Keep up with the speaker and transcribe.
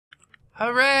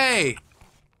Hooray!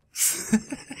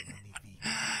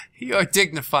 You're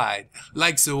dignified,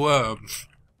 like the worm.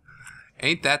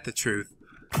 Ain't that the truth?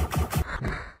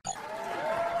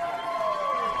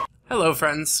 Hello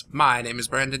friends, my name is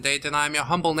Brandon Dayton, I'm your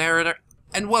humble narrator,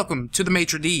 and welcome to the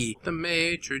Maitre D. The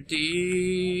Maitre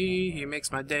D, he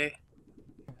makes my day.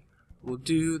 We'll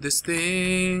do this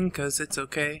thing, 'cause it's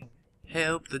okay.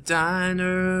 Help the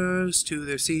diners to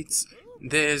their seats.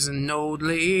 There's an old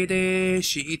lady,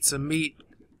 she eats some meat.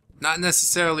 Not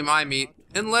necessarily my meat,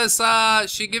 unless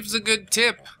she gives a good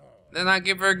tip. Then I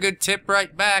give her a good tip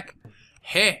right back.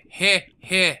 Heh, heh,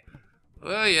 heh.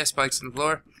 Oh yeah, spikes on the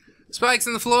floor. Spikes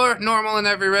on the floor, normal in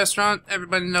every restaurant.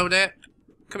 Everybody know that.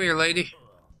 Come here, lady.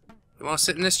 You want to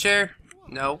sit in this chair?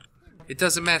 No. It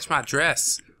doesn't match my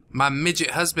dress. My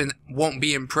midget husband won't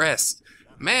be impressed.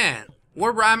 Man,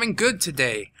 we're rhyming good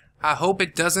today. I hope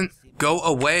it doesn't go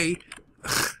away.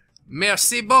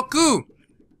 Merci beaucoup.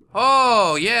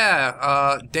 Oh,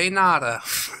 yeah, de nada.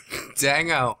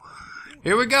 Dango.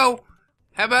 Here we go.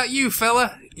 How about you,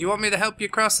 fella? You want me to help you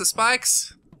cross the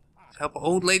spikes? Help an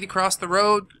old lady cross the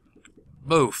road?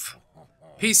 Boof.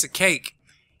 Piece of cake.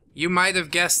 You might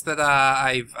have guessed that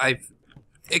I've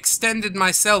extended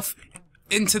myself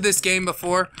into this game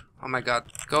before. Oh my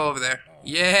god. Go over there.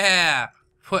 Yeah!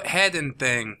 Put head in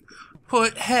thing.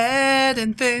 Put head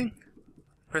in thing.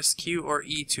 Press Q or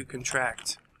E to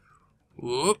contract.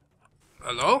 Whoop.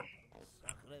 Hello?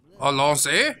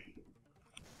 Allons-y?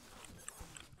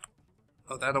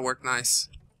 Oh, that'll work nice.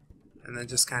 And then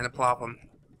just kind of plop them.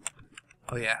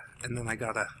 Oh yeah. And then I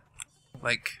gotta,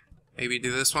 like, maybe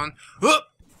do this one. Oh!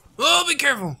 Oh, be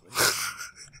careful!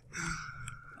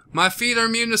 My feet are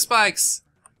immune to spikes.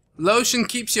 Lotion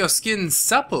keeps your skin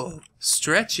supple,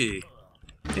 stretchy.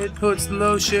 It puts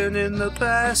lotion in the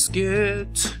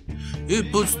basket.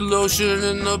 It puts the lotion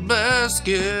in the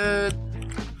basket.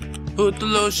 Put the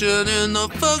lotion in the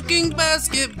fucking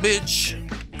basket, bitch.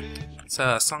 It's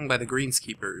a song by the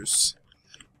Greenskeepers.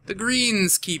 The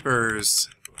Greenskeepers.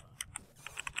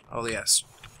 Oh yes.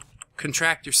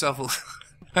 Contract yourself a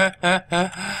little.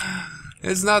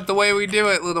 It's not the way we do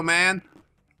it, little man.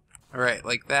 Alright,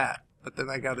 like that. But then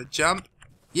I gotta jump.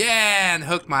 Yeah, and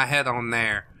hook my head on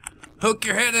there. Hook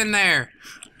your head in there.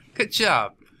 Good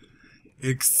job.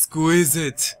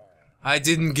 Exquisite. I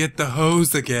didn't get the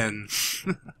hose again.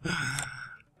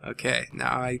 Okay,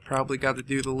 now I probably gotta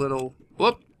do the little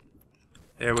whoop.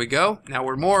 There we go. Now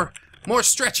we're more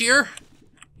stretchier.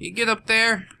 You get up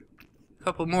there. A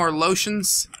couple more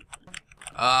lotions.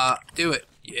 Do it.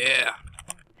 Yeah.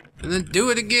 And then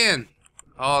do it again.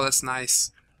 Oh, that's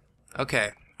nice.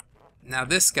 Okay. Now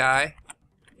this guy,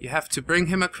 you have to bring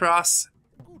him across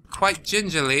quite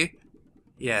gingerly.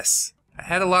 Yes. I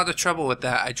had a lot of trouble with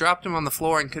that. I dropped him on the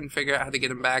floor and couldn't figure out how to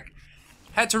get him back.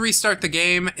 Had to restart the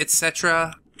game,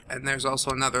 etc. And there's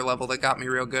also another level that got me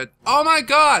real good. Oh my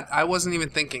god! I wasn't even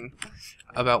thinking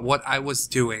about what I was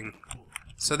doing.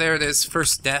 So there it is,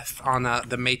 first death on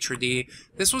the Maitre D.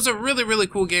 This was a really, really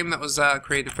cool game that was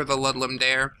created for the Ludlum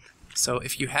Dare. So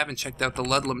if you haven't checked out the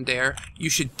Ludlum Dare, you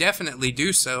should definitely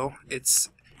do so. It's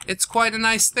quite a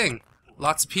nice thing.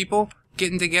 Lots of people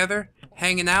getting together,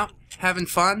 hanging out, having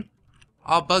fun.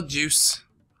 All bug juice.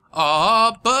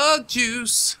 All bug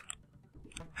juice.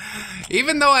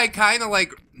 Even though I kind of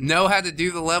like know how to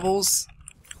do the levels,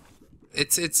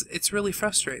 it's really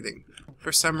frustrating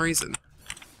for some reason.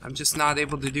 I'm just not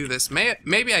able to do this.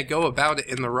 Maybe I go about it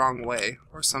in the wrong way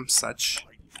or some such.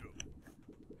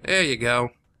 There you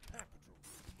go.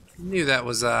 Knew that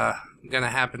was gonna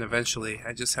happen eventually.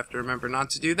 I just have to remember not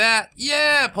to do that.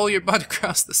 Yeah, pull your butt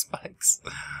across the spikes.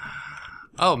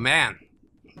 Oh man,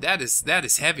 that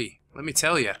is heavy. Let me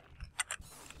tell you.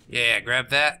 Yeah, grab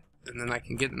that, and then I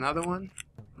can get another one.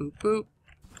 Boop boop.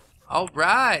 All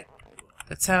right,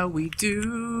 that's how we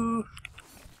do.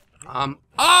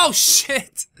 Oh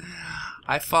shit!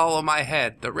 I follow my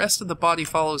head. The rest of the body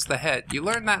follows the head. You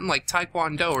learn that in like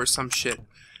Taekwondo or some shit.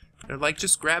 They're like,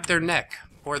 just grab their neck.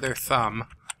 Or their thumb,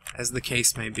 as the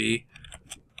case may be.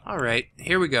 Alright,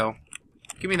 here we go.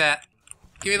 Give me that.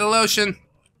 Give me the lotion.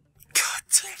 God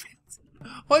damn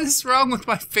it. What is wrong with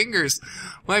my fingers?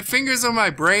 My fingers and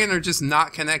my brain are just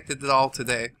not connected at all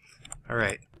today.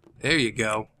 Alright, there you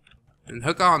go. And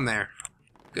hook on there.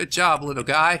 Good job, little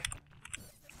guy.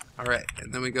 Alright,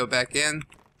 and then we go back in.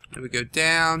 Then we go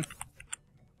down.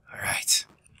 Alright.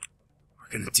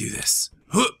 We're gonna do this.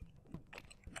 Hook!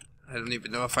 I don't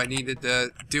even know if I needed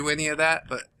to do any of that,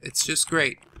 but it's just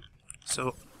great.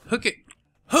 So, hook it!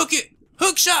 Hook it!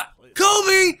 Hook shot!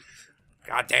 Kobe!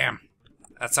 God damn.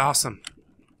 That's awesome.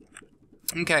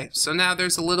 Okay, so now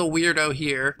there's a little weirdo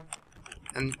here.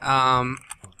 And,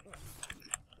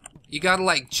 you gotta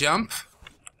like jump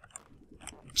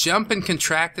and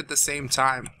contract at the same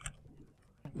time,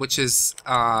 which is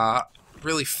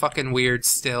really fucking weird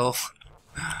still.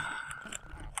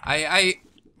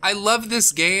 I love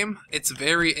this game. It's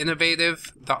very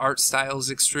innovative. The art style is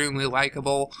extremely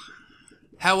likable.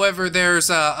 However, there's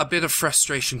a bit of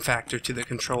frustration factor to the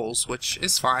controls, which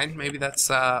is fine. Maybe that's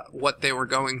what they were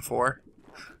going for.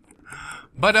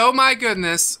 But oh my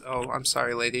goodness. Oh, I'm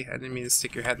sorry, lady. I didn't mean to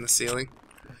stick your head in the ceiling.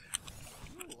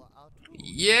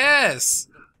 Yes!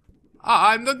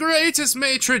 I'm the greatest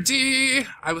Maitre D!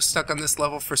 I was stuck on this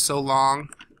level for so long.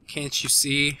 Can't you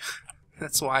see?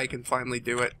 That's why I can finally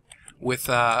do it with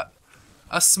a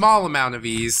small amount of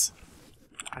ease.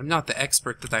 I'm not the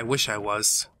expert that I wish I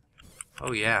was.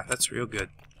 Oh yeah, that's real good.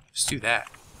 Just do that.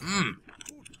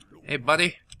 Hey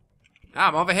buddy.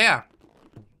 I'm over here.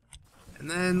 And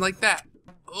then like that.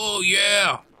 Oh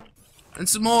yeah! And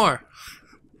some more.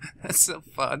 That's so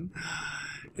fun.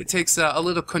 It takes a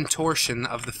little contortion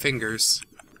of the fingers.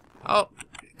 Oh,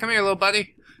 come here little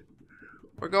buddy.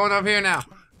 We're going over here now.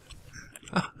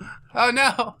 Oh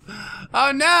no!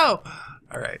 Oh no!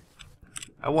 Alright.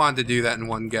 I wanted to do that in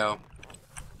one go.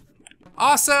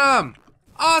 Awesome!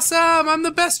 Awesome! I'm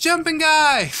the best jumping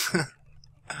guy!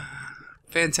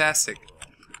 Fantastic.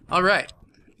 Alright.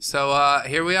 So,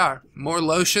 here we are. More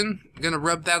lotion. I'm gonna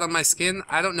rub that on my skin.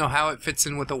 I don't know how it fits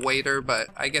in with a waiter, but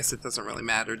I guess it doesn't really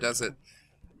matter, does it?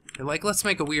 They're like, let's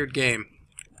make a weird game.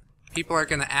 People are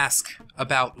gonna ask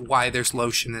about why there's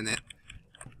lotion in it.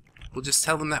 We'll just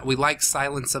tell them that we like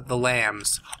Silence of the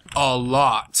Lambs a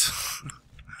lot.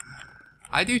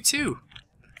 I do too.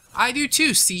 I do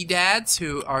too, C-Dads,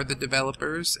 who are the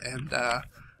developers, and I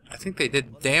think they did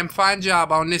a damn fine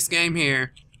job on this game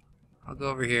here. I'll go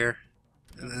over here,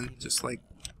 and then just like,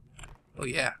 oh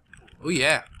yeah, oh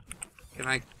yeah. Can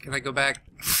I go back?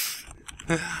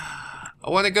 I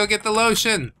want to go get the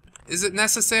lotion. Is it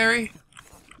necessary?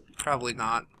 Probably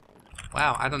not.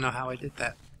 Wow, I don't know how I did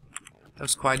that. That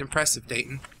was quite impressive,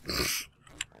 Dayton.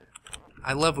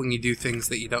 I love when you do things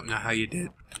that you don't know how you did.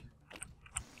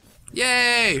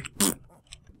 Yay!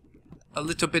 A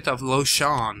little bit of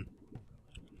lotion.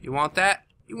 You want that?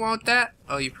 You want that?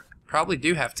 Oh, you probably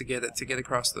do have to get it to get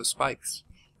across those spikes.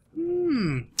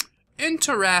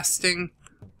 Interesting.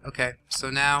 Okay, so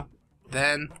now,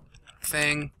 then,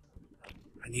 thing.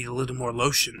 I need a little more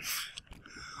lotion.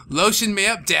 Lotion me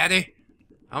up, daddy.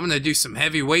 I'm gonna do some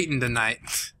heavy weighting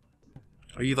tonight.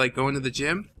 Are you like going to the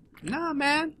gym? Nah,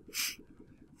 man.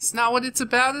 It's not what it's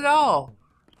about at all.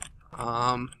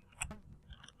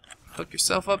 Hook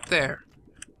yourself up there.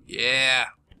 Yeah.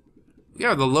 We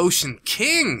are the lotion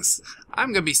kings.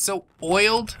 I'm gonna be so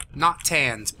oiled, not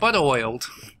tanned, but oiled.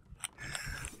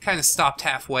 Kind of stopped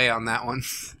halfway on that one.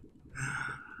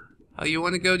 Oh, you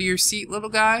want to go to your seat, little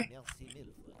guy?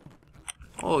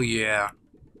 Oh yeah.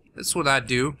 That's what I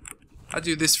do. I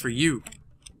do this for you.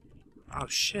 Oh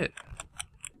shit.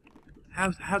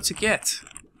 How to get?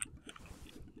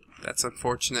 That's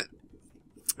unfortunate.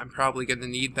 I'm probably gonna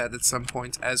need that at some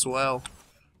point as well.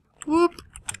 Whoop!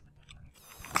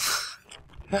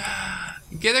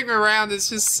 Getting around is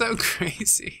just so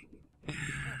crazy.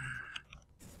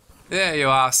 There you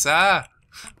are, sir.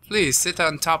 Please sit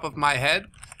on top of my head,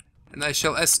 and I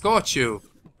shall escort you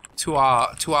to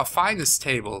our finest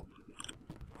table.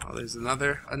 Oh, there's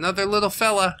another little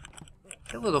fella.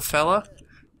 Hey, little fella.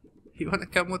 You wanna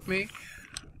come with me?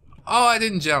 Oh, I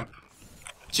didn't jump.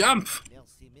 Jump!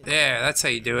 There, that's how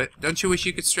you do it. Don't you wish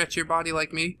you could stretch your body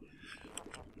like me?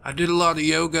 I did a lot of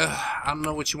yoga. I don't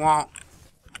know what you want.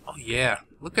 Oh yeah,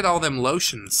 look at all them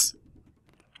lotions.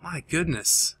 My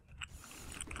goodness.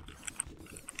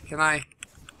 Can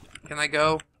I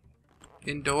go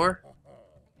indoor?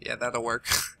 Yeah, that'll work.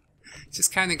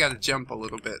 Just kind of got to jump a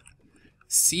little bit.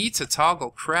 C to toggle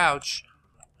crouch.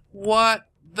 What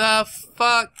the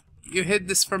fuck? You hid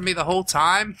this from me the whole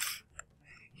time?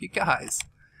 You guys.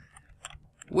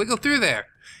 Wiggle through there.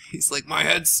 He's like, my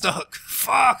head's stuck.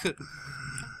 Fuck!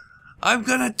 I'm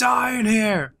gonna die in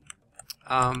here!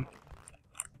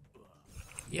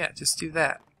 Yeah, just do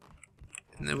that.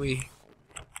 And then we'll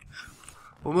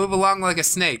move along like a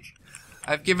snake.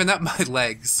 I've given up my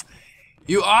legs.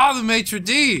 You are the Maitre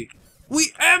D!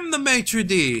 We am the Maitre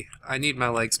D! I need my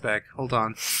legs back. Hold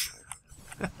on.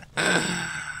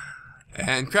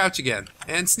 And crouch again.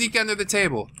 And sneak under the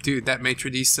table. Dude, that Maitre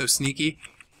D's so sneaky.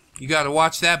 You gotta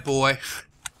watch that boy.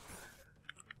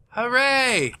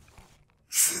 Hooray!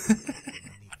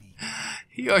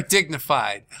 You are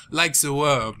dignified, like the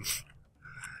worm.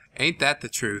 Ain't that the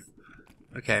truth?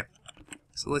 Okay,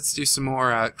 so let's do some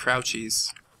more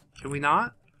crouchies. Can we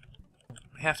not?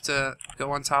 We have to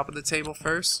go on top of the table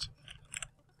first?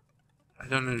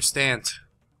 don't understand.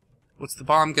 What's the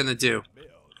bomb gonna do?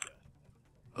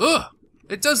 Ugh!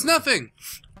 It does nothing!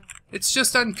 It's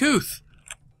just uncouth.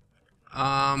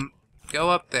 Go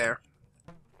up there.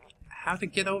 How to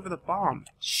get over the bomb?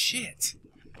 Shit.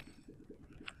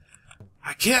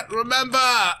 I can't remember!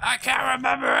 I can't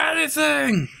remember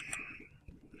anything!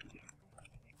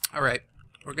 Alright.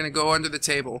 We're gonna go under the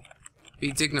table.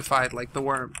 Be dignified like the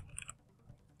worm.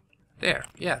 There.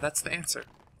 Yeah, that's the answer.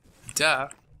 Duh.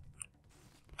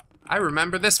 I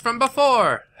remember this from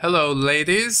before! Hello,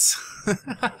 ladies!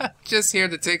 Just here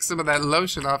to take some of that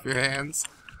lotion off your hands.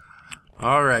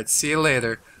 Alright, see you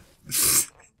later.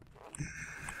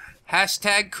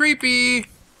 Hashtag creepy!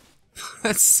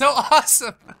 That's so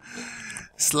awesome!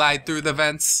 Slide through the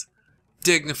vents.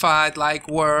 Dignified like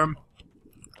worm.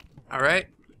 Alright,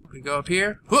 we go up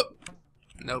here. Whoop!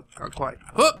 Nope, not quite.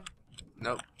 Whoop!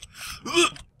 Nope.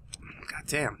 God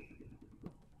damn.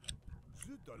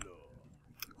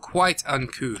 Quite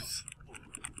uncouth.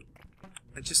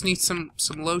 I just need some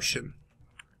lotion.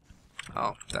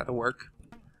 Oh, that'll work.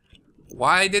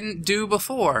 Why didn't do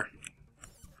before?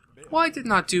 Why did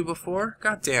not do before?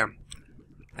 God damn.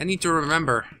 I need to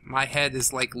remember. My head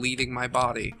is like leading my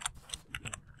body.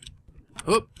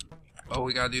 Whoop. Oh,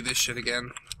 we gotta do this shit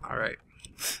again. Alright.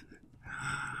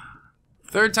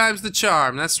 Third time's the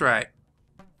charm, that's right.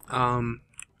 Can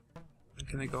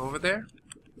I go over there?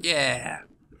 Yeah.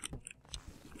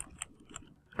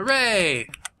 Hooray!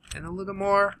 And a little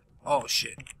more. Oh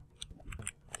shit.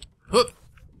 Whoop.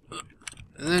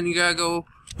 And then you gotta go.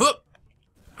 Whoop.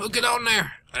 Hook it on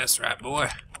there. That's right, boy.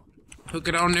 Hook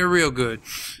it on there real good.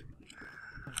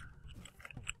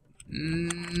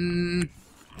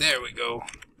 There we go.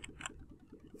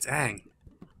 Dang.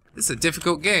 This is a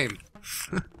difficult game.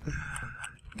 You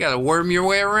gotta worm your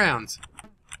way around.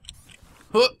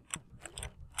 Whoop.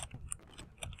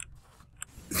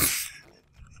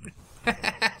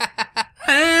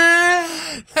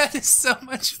 That is so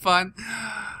much fun.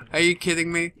 Are you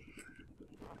kidding me?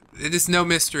 It is no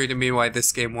mystery to me why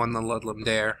this game won the Ludlum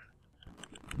Dare.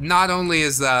 Not only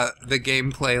is the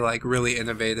gameplay like really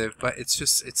innovative, but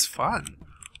it's fun.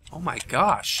 Oh my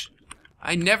gosh.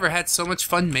 I never had so much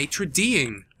fun Maitre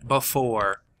D'ing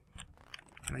before.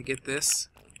 Can I get this?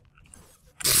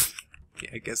 Yeah,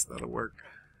 I guess that'll work.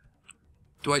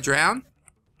 Do I drown?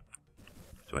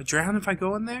 Do I drown if I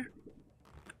go in there?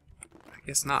 I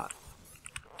guess not.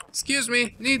 Excuse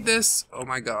me, need this. Oh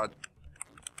my god.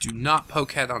 Do not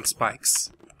poke head on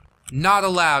spikes. Not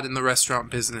allowed in the restaurant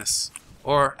business.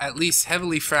 Or at least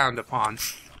heavily frowned upon.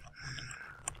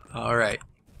 Alright.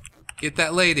 Get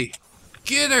that lady.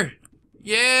 Get her!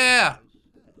 Yeah!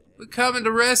 We're coming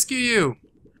to rescue you.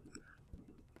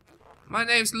 My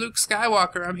name's Luke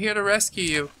Skywalker. I'm here to rescue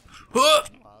you.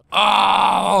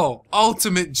 Oh!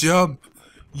 Ultimate jump.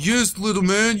 Yes, little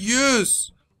man,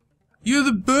 yes! You're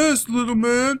the best, little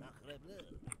man.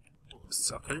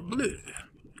 Sucker blood.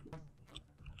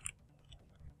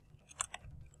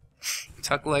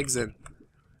 Tuck legs in.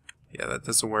 Yeah, that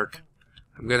doesn't work.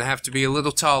 I'm gonna have to be a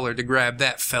little taller to grab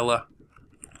that fella.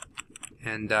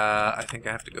 And, I think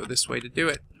I have to go this way to do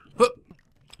it. Whoop!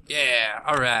 Yeah,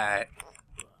 alright.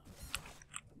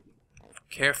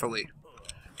 Carefully.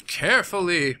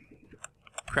 Carefully!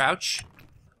 Crouch.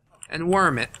 And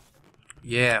worm it.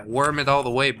 Yeah, worm it all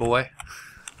the way, boy.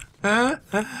 Oh,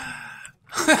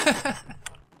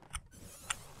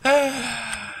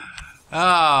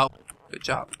 good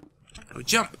job. Now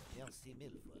jump.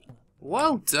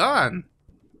 Well done.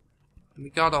 We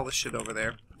got all the shit over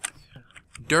there.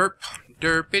 Derp,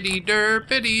 derpity,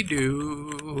 derpity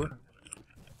doo.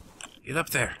 Get up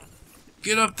there.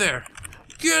 Get up there.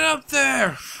 Get up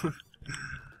there.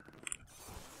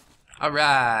 All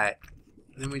right.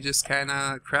 Then we just kind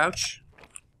of crouch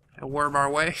and worm our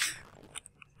way.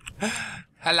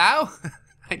 Hello?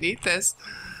 I need this.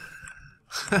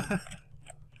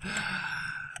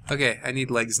 Okay, I need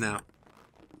legs now.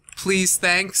 Please,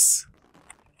 thanks.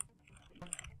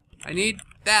 I need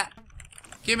that.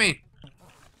 Gimme.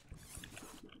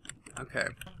 Okay.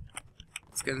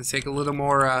 It's gonna take a little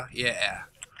more, yeah.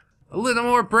 A little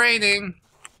more braining.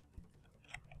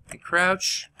 And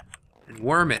crouch. And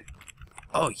worm it.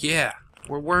 Oh, yeah.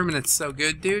 We're worming it so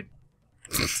good, dude.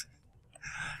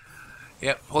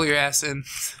 Yep, pull your ass in.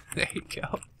 There you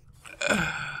go.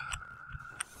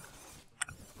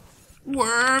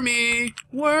 Wormy!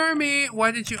 Wormy! Why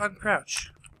did you uncrouch?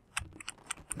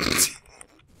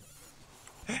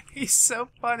 He's so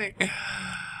funny.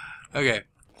 Okay.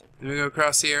 Let me go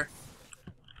across here.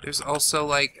 There's also,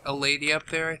 like, a lady up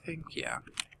there, I think. Yeah.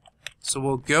 So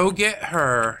we'll go get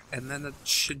her, and then it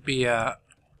should be,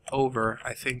 over,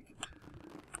 I think.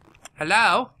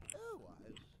 Hello?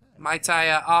 Might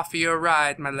I offer you a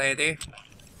ride, my lady?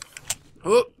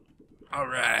 Whoop.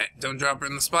 Alright, don't drop her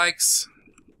in the spikes.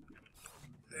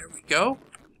 There we go.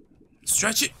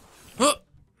 Stretch it. Whoop.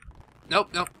 Nope,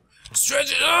 nope.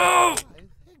 Stretch it. Oh!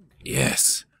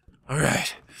 Yes.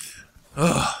 Alright.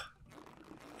 Oh.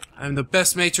 I'm the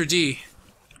best Maitre D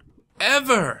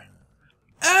ever.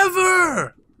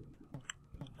 Ever!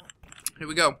 Here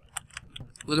we go.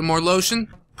 A little more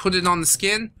lotion. Put it on the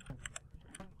skin.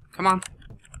 Come on.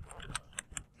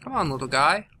 Come on, little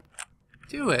guy.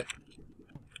 Do it.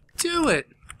 Do it.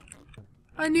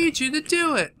 I need you to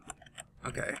do it.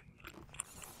 Okay.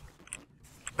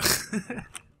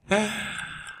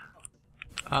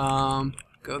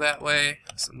 Go that way.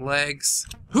 Some legs.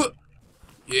 Huh.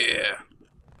 Yeah.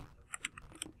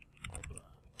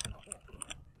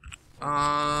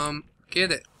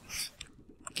 Get it.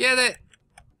 Get it.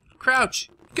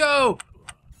 Crouch. Go.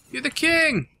 You're the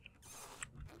king.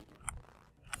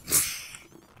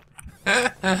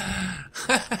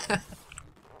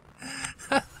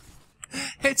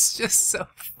 It's just so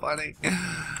funny.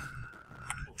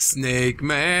 Snake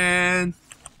Man.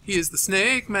 He is the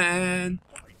Snake Man.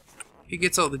 He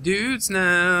gets all the dudes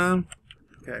now.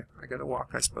 Okay, I gotta walk,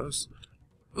 I suppose.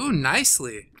 Ooh,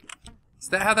 nicely. Is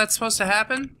that how that's supposed to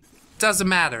happen? Doesn't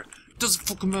matter. Doesn't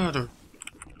fucking matter.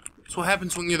 That's what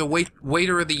happens when you're the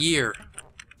waiter of the year.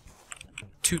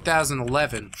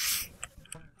 2011.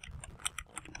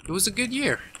 It was a good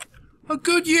year. A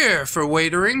good year for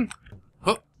waitering.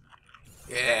 Oh.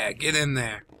 Yeah, get in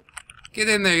there. Get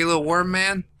in there, you little worm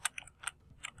man.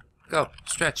 Go.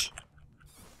 Stretch.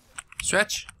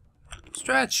 Stretch.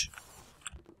 Stretch.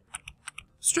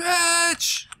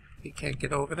 Stretch! He can't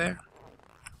get over there.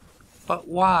 But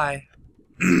why?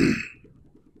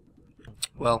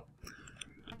 Well,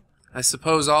 I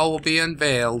suppose all will be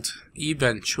unveiled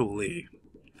eventually.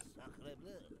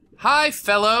 Hi,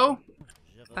 fellow!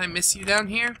 Did I miss you down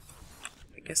here?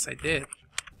 I guess I did.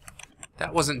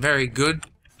 That wasn't very good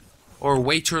or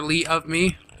waiterly of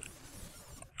me.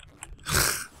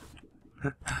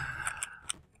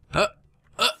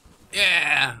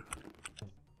 Yeah!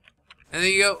 And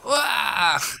then you go,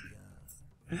 wah!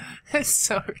 It's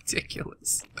so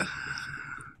ridiculous.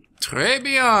 Très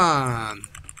bien!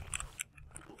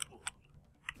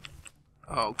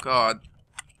 Oh god.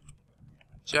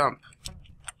 Jump.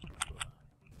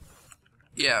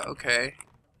 Yeah, okay.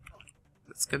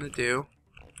 That's gonna do.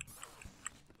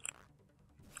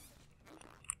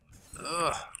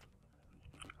 Ugh.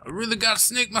 I really gotta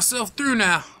snake myself through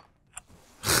now.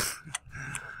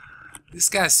 This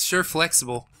guy's sure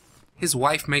flexible. His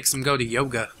wife makes him go to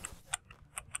yoga.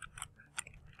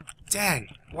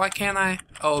 Dang, why can't I?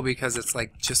 Oh, because it's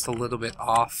like just a little bit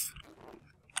off.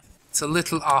 It's a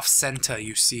little off center,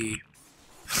 you see.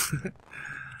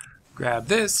 Grab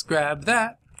this, grab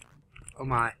that. Oh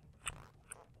my.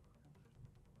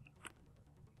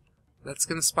 That's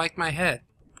gonna spike my head,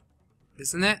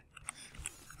 isn't it?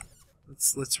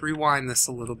 Let's rewind this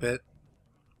a little bit.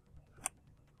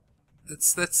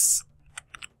 Let's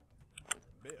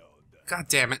God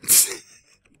damn it.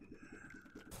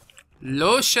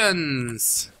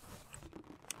 Lotions.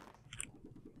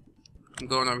 I'm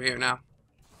going over here now.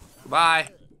 Goodbye.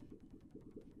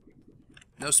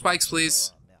 No spikes,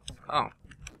 please. Oh.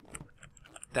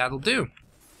 That'll do.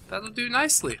 That'll do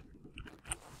nicely.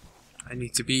 I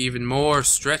need to be even more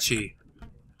stretchy.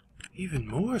 Even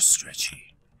more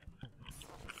stretchy.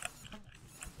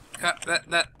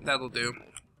 That'll do.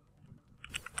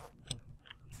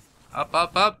 Up,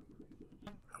 up, up.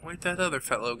 Where'd that other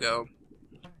fellow go?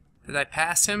 Did I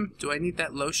pass him? Do I need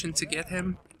that lotion to get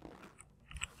him?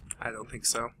 I don't think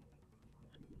so.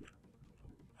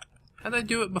 How'd I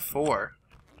do it before?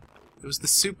 It was the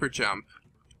super jump.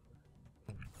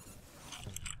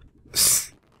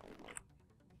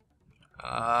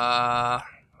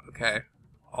 Okay.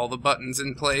 All the buttons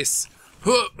in place.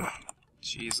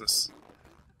 Jesus.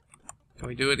 Can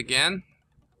we do it again?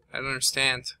 I don't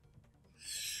understand.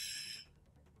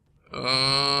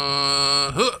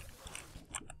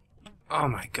 Oh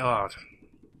my god.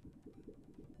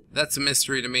 That's a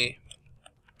mystery to me.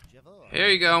 Here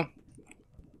you go.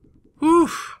 Whew.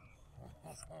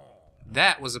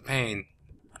 That was a pain.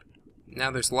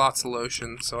 Now there's lots of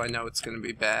lotion, so I know it's gonna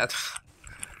be bad.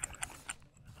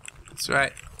 That's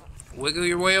right. Wiggle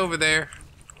your way over there.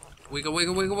 Wiggle,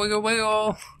 wiggle, wiggle, wiggle,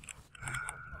 wiggle.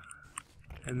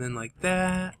 And then like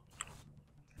that.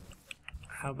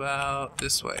 How about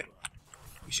this way?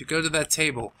 We should go to that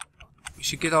table. We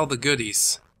should get all the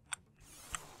goodies.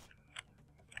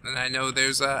 And I know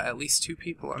there's at least 2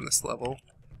 people on this level.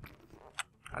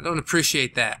 I don't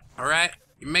appreciate that, alright?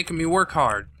 You're making me work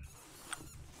hard.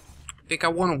 think I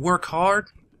want to work hard?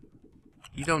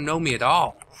 You don't know me at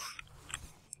all.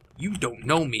 You don't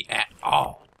know me at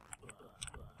all.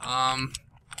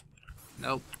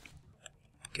 Nope.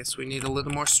 Guess we need a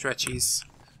little more stretchies.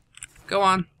 Go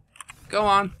on. Go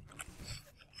on.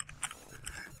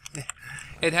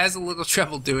 It has a little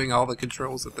trouble doing all the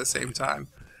controls at the same time.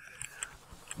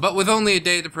 But with only a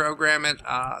day to program it,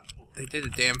 they did a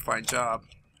damn fine job.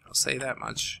 I'll say that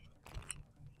much.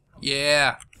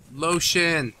 Yeah.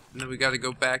 Lotion. And then we gotta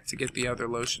go back to get the other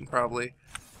lotion, probably.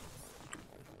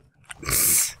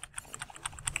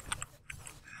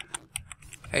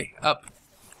 Hey, up.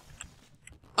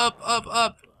 Up, up,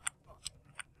 up.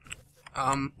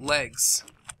 Legs.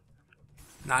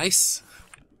 Nice.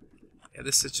 Yeah,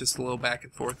 this is just a little back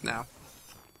and forth now.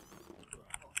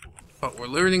 But we're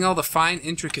learning all the fine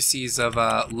intricacies of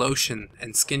lotion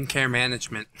and skincare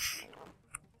management.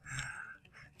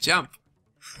 Jump.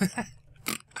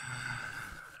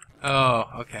 Oh,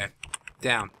 okay.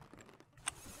 Down.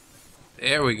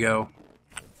 There we go.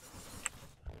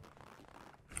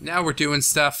 Now we're doing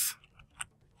stuff.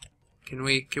 Can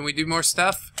we do more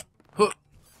stuff? Huh.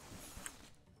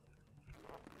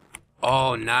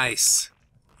 Oh, nice.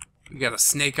 We gotta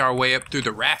snake our way up through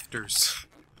the rafters.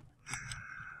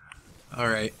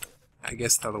 Alright. I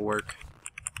guess that'll work.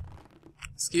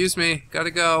 Excuse me. Gotta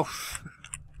go.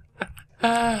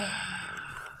 Go,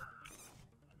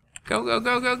 go,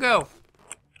 go, go, go.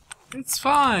 It's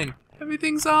fine.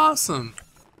 Everything's awesome.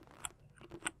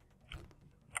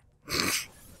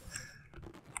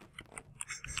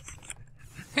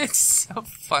 It's so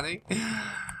funny.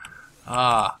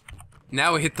 Ah.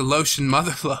 Now we hit the lotion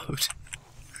mother load.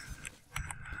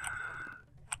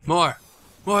 More.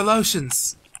 More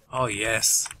lotions. Oh,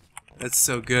 yes. That's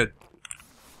so good.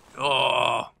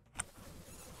 Oh.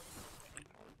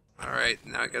 Alright,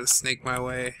 now I gotta snake my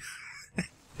way.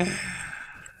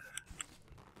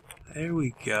 There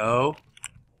we go.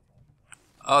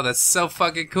 Oh, that's so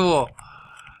fucking cool.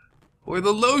 We're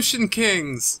the lotion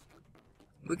kings.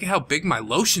 Look at how big my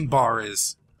lotion bar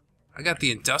is. I got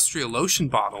the industrial lotion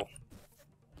bottle.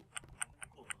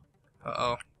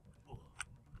 Uh-oh.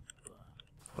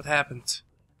 What happened?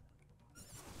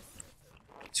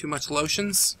 Too much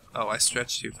lotions? Oh, I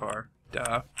stretched too far.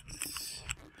 Duh.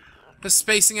 Just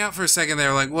spacing out for a second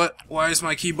there, like, what? Why is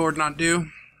my keyboard not due?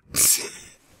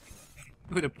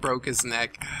 Would have broke his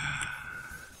neck.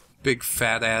 Big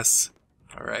fat ass.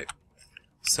 Alright.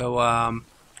 So,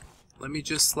 let me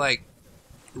just, like,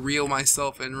 reel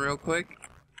myself in real quick.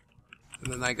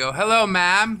 And then I go, hello,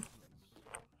 ma'am.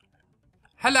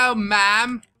 Hello,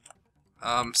 ma'am.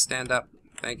 Stand up.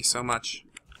 Thank you so much.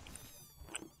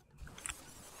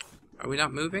 Are we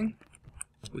not moving?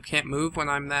 We can't move when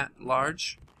I'm that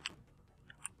large?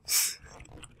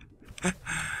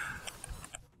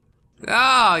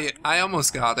 Oh, yeah, I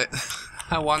almost got it.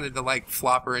 I wanted to, like,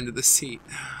 flop her into the seat.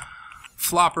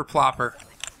 Flopper plopper.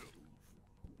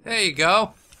 There you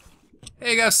go. There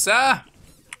you go, sir.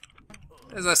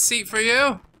 There's a seat for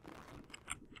you.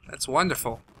 That's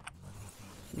wonderful.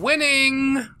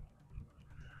 Winning!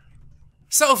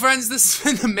 So, friends, this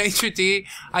has been the Maitre D.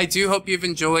 I do hope you've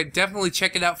enjoyed. Definitely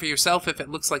check it out for yourself if it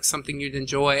looks like something you'd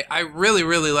enjoy. I really,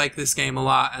 really like this game a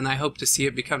lot, and I hope to see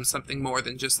it become something more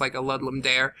than just like a Ludlum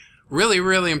Dare. Really,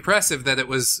 really impressive that it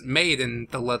was made in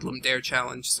the Ludlum Dare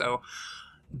Challenge, so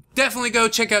definitely go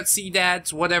check out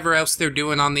C-Dads, whatever else they're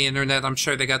doing on the internet. I'm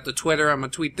sure they got the Twitter. I'm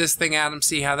going to tweet this thing at them,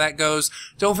 see how that goes.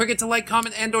 Don't forget to like,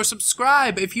 comment, and or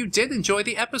subscribe if you did enjoy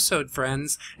the episode,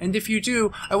 friends. And if you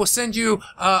do, I will send you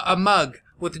a mug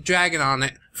with a dragon on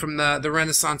it from the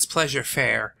Renaissance Pleasure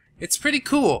Fair. It's pretty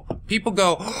cool. People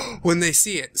go when they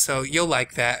see it, so you'll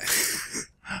like that.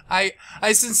 I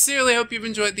sincerely hope you've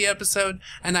enjoyed the episode,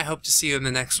 and I hope to see you in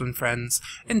the next one, friends.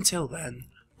 Until then,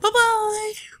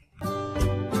 bye-bye!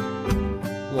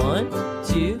 1,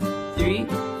 2, 3,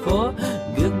 4.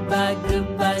 Goodbye,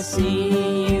 goodbye,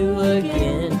 see you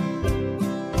again.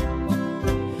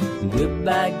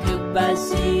 Goodbye, goodbye,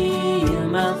 see you,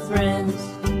 my friends.